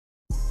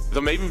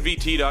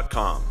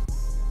themavenvt.com.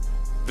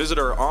 Visit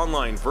our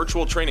online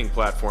virtual training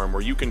platform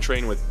where you can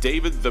train with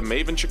David the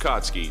Maven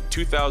Chikotsky,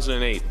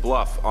 2008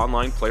 Bluff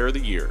Online Player of the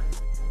Year.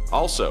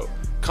 Also,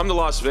 come to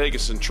Las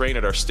Vegas and train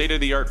at our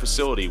state-of-the-art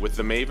facility with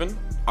the Maven,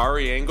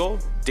 Ari Angle,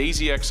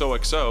 Daisy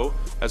XOXO,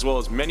 as well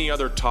as many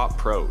other top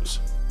pros.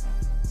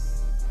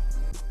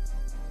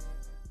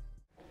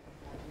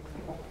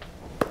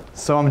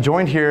 So I'm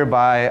joined here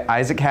by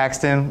Issac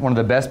Haxton, one of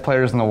the best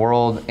players in the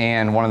world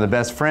and one of the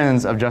best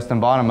friends of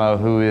Justin Bonomo,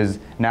 who is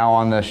now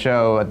on the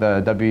show at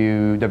the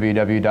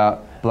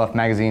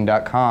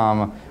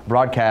www.bluffmagazine.com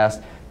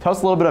broadcast. Tell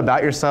us a little bit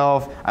about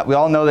yourself. We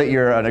all know that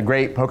you're a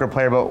great poker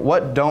player, but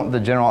what don't the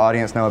general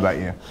audience know about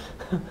you?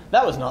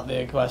 That was not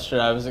the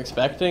question I was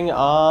expecting.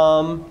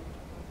 I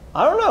don't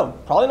know.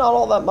 Probably not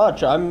all that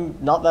much.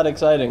 I'm not that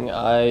exciting.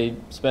 I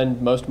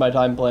spend most of my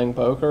time playing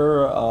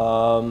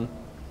poker.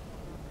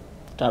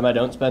 Time I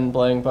don't spend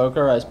playing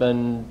poker, I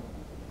spend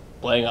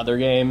playing other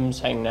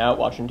games, hanging out,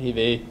 watching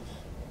TV.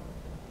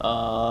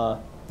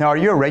 Now, are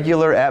you a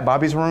regular at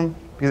Bobby's Room?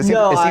 Because I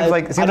don't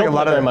like play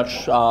very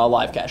much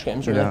live cash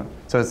games. Really.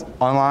 So it's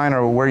online,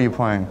 or where are you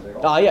playing?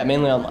 Yeah,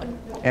 mainly online.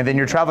 And then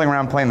you're traveling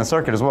around playing the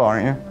circuit as well,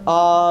 aren't you?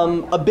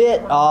 A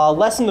bit.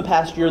 Less in the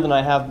past year than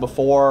I have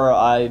before.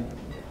 I've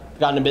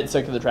gotten a bit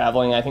sick of the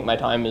traveling. I think my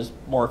time is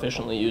more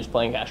efficiently used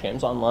playing cash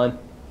games online.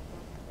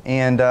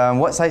 And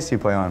what sites do you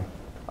play on?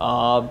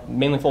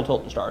 Mainly Full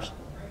Tilt and Stars.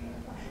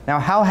 Now,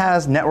 how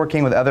has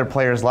networking with other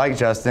players like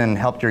Justin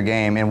helped your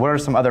game, and what are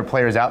some other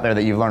players out there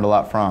that you've learned a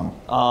lot from?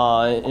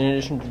 In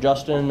addition to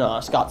Justin,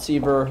 Scott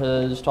Siever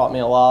has taught me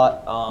a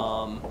lot.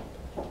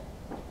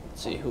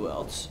 Let's see, who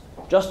else?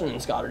 Justin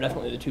and Scott are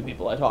definitely the two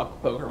people I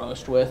talk poker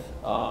most with.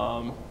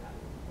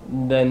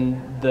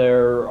 Then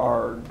there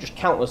are just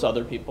countless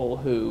other people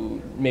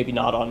who, maybe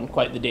not on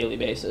quite the daily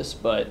basis,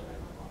 but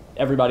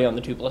everybody on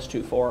the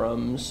 2+2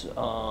 forums.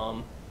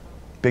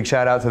 Big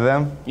shout out to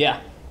them. Yeah,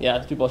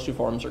 the 2+2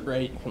 forums are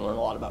great. You can learn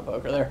a lot about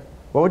poker there.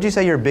 What would you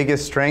say your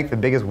biggest strength and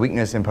biggest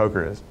weakness in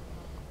poker is?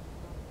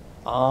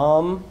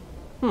 That's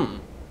a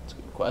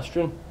good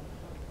question.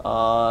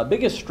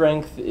 Biggest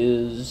strength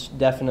is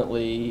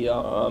definitely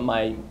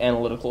my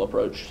analytical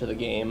approach to the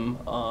game.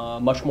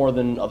 Much more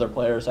than other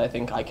players, I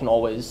think I can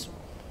always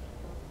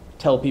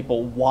tell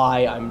people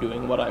why I'm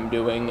doing what I'm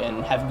doing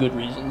and have good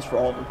reasons for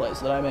all the plays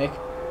that I make.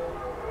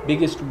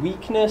 Biggest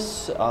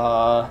weakness,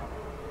 I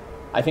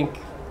think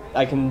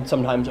I can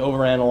sometimes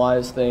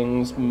overanalyze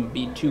things,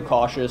 be too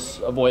cautious,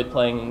 avoid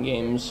playing in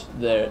games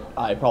that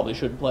I probably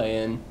should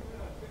play in.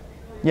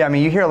 Yeah, I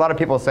mean, you hear a lot of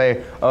people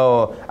say,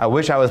 oh, I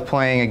wish I was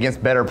playing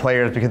against better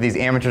players because these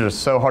amateurs are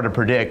so hard to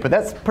predict, but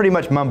that's pretty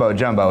much mumbo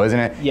jumbo, isn't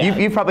it? Yeah.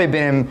 You've probably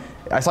been,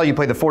 I saw you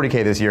play the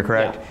 40K this year,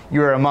 correct? Yeah.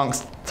 You were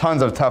amongst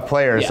tons of tough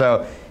players,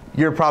 so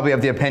you're probably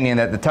of the opinion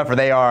that the tougher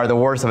they are, the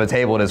worse of a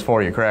table it is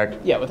for you, correct?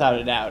 Yeah, without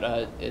a doubt.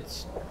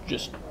 It's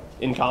just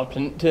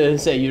incompetent to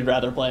say you'd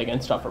rather play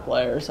against tougher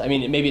players. I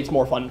mean, maybe it's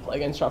more fun to play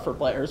against tougher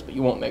players, but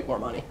you won't make more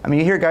money. I mean,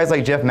 you hear guys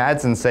like Jeff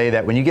Madsen say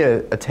that when you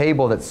get a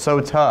table that's so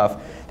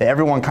tough that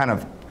everyone kind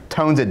of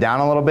tones it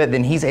down a little bit,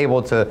 then he's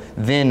able to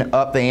then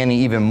up the ante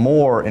even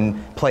more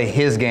and play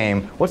his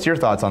game. What's your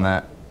thoughts on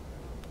that?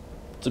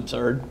 It's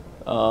absurd.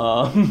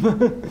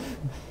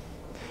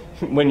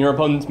 When your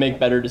opponents make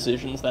better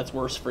decisions, that's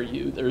worse for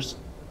you. There's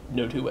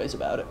no two ways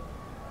about it.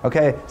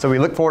 Okay, so we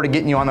look forward to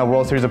getting you on the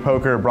World Series of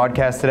Poker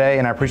broadcast today,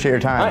 and I appreciate your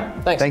time. All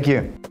right, thanks. Thank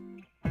you.